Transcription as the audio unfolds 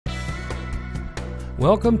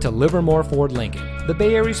Welcome to Livermore Ford Lincoln, the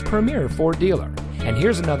Bay Area's premier Ford dealer. And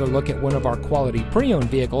here's another look at one of our quality pre-owned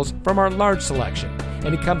vehicles from our large selection.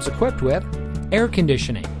 And it comes equipped with air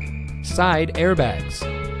conditioning, side airbags,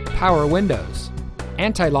 power windows,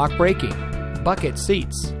 anti-lock braking, bucket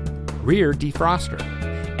seats, rear defroster,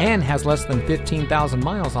 and has less than 15,000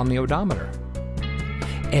 miles on the odometer.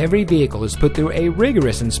 Every vehicle is put through a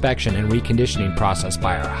rigorous inspection and reconditioning process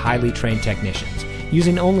by our highly trained technicians,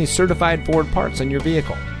 using only certified Ford parts on your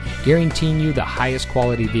vehicle, guaranteeing you the highest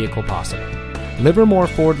quality vehicle possible. Livermore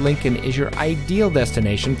Ford Lincoln is your ideal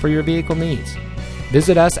destination for your vehicle needs.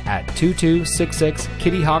 Visit us at 2266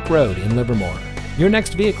 Kittyhawk Road in Livermore. Your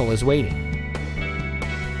next vehicle is waiting.